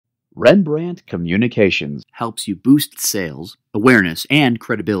Rembrandt Communications helps you boost sales, awareness, and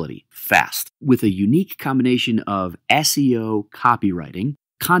credibility fast with a unique combination of SEO, copywriting,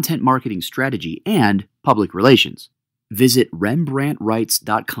 content marketing strategy, and public relations. Visit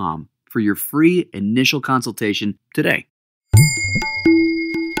RembrandtWrites.com for your free initial consultation today.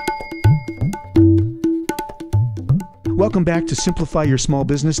 Welcome back to Simplify Your Small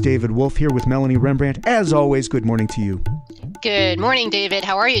Business. David Wolf here with Melanie Rembrandt. As always, good morning to you. Good morning, David.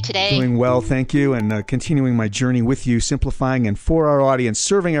 How are you today? Doing well, thank you, and continuing my journey with you, simplifying and for our audience,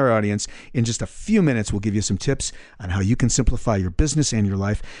 serving our audience. In just a few minutes, we'll give you some tips on how you can simplify your business and your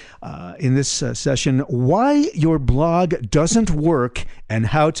life. In this session, why your blog doesn't work and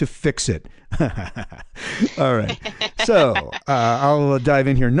how to fix it. All right. So I'll dive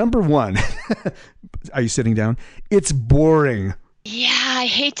in here. Number one, are you sitting down? It's boring. Yeah, I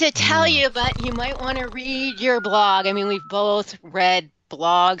hate to tell you, but you might want to read your blog. I mean, we've both read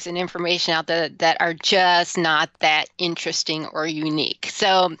blogs and information out there that are just not that interesting or unique.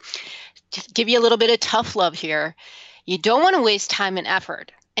 So just give you a little bit of tough love here. You don't want to waste time and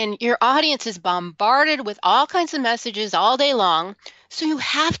effort. And your audience is bombarded with all kinds of messages all day long. So you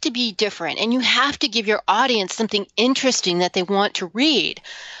have to be different and you have to give your audience something interesting that they want to read.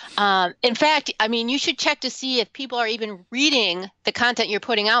 In fact, I mean, you should check to see if people are even reading the content you're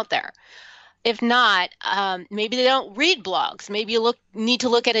putting out there. If not, maybe they don't read blogs. Maybe you need to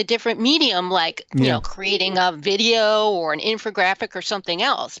look at a different medium, like you know, creating a video or an infographic or something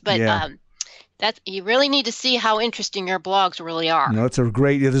else. But you really need to see how interesting your blogs really are. No, it's a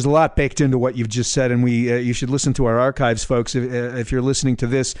great. There's a lot baked into what you've just said, and you should listen to our archives, folks, if you're listening to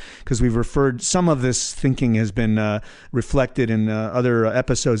this, because we've referred some of this thinking has been reflected in other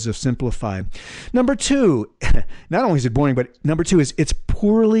episodes of Simplify. Number two, not only is it boring, but number two is it's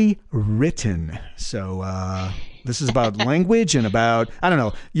poorly written. So this is about language and about, I don't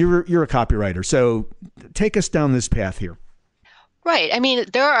know. You're a copywriter, so take us down this path here. Right. I mean,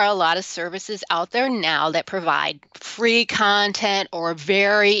 there are a lot of services out there now that provide free content or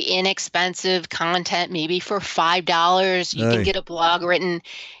very inexpensive content, maybe for $5. You can get a blog written.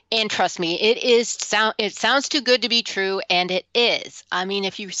 And trust me, it sounds too good to be true, and it is. I mean,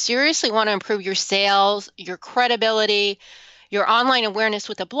 if you seriously want to improve your sales, your credibility, your online awareness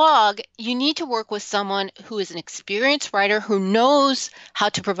with a blog, you need to work with someone who is an experienced writer who knows how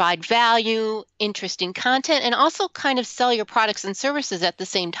to provide value, interesting content, and also kind of sell your products and services at the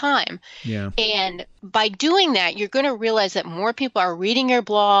same time. Yeah. And by doing that, you're going to realize that more people are reading your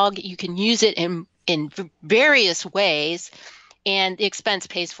blog. You can use it in various ways, and the expense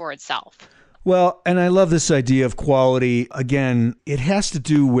pays for itself. Well, and I love this idea of quality. Again, it has to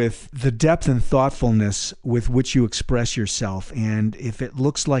do with the depth and thoughtfulness with which you express yourself. And if it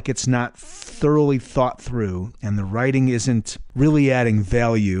looks like it's not thoroughly thought through and the writing isn't really adding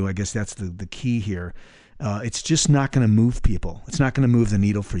value, I guess that's the key here. It's just not going to move people. It's not going to move the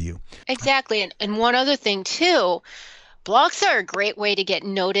needle for you. Exactly. And one other thing, too, blogs are a great way to get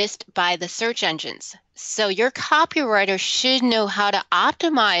noticed by the search engines. So your copywriter should know how to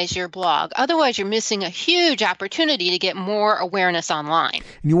optimize your blog. Otherwise, you're missing a huge opportunity to get more awareness online.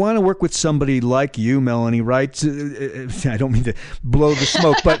 And you want to work with somebody like you, Melanie, right? I don't mean to blow the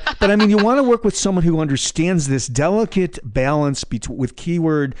smoke, but I mean, you want to work with someone who understands this delicate balance with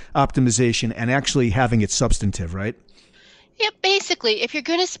keyword optimization and actually having it substantive, right? Yeah, basically, if you're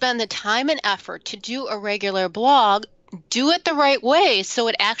going to spend the time and effort to do a regular blog, do it the right way so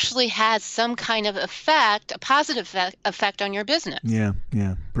it actually has some kind of effect, a positive effect on your business. Yeah,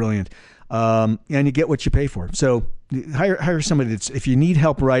 brilliant. And you get what you pay for. So hire somebody that's, if you need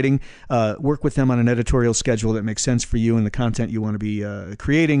help writing, work with them on an editorial schedule that makes sense for you and the content you want to be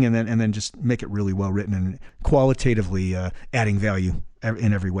creating, and then just make it really well written and qualitatively adding value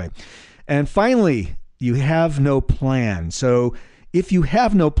in every way. And finally, you have no plan. So if you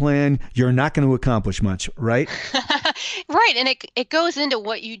have no plan, you're not going to accomplish much, right? Right. And it goes into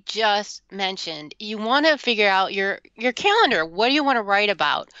what you just mentioned. You want to figure out your calendar. What do you want to write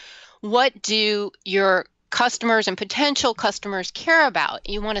about? What do your customers and potential customers care about?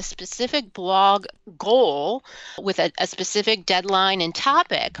 You want a specific blog goal with a specific deadline and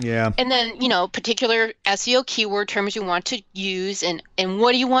topic. Yeah. And then, particular SEO keyword terms you want to use, and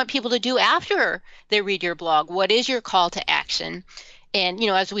what do you want people to do after they read your blog? What is your call to action? And,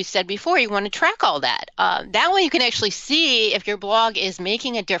 as we said before, you want to track all that. That way you can actually see if your blog is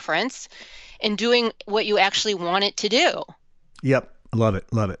making a difference and doing what you actually want it to do. Yep. Love it.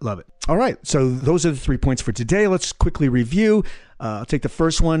 All right. So those are the 3 points for today. Let's quickly review. I'll take the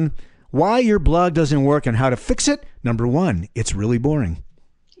first one. Why your blog doesn't work and how to fix it. Number 1, it's really boring.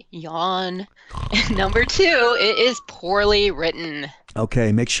 Yawn. Number 2, it is poorly written.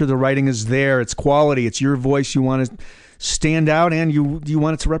 Okay, make sure the writing is there. It's quality. It's your voice. You want to stand out, and you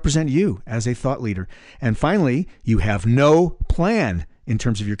want it to represent you as a thought leader. And finally, you have no plan in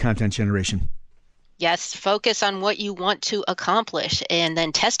terms of your content generation. Yes, focus on what you want to accomplish and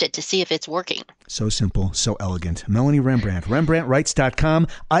then test it to see if it's working. So simple, so elegant. Melanie Rembrandt, RembrandtWrites.com.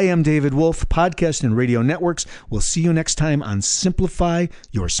 I am David Wolf, Podcast and Radio Networks. We'll see you next time on Simplify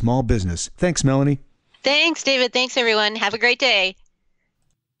Your Small Business. Thanks, Melanie. Thanks, David. Thanks, everyone. Have a great day.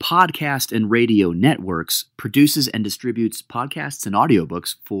 Podcast and Radio Networks produces and distributes podcasts and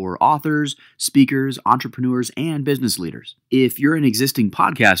audiobooks for authors, speakers, entrepreneurs, and business leaders. If you're an existing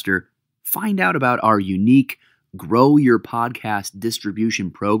podcaster, find out about our unique Grow Your Podcast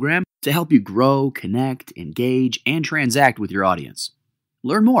Distribution program to help you grow, connect, engage, and transact with your audience.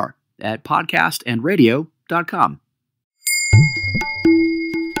 Learn more at podcastandradio.com.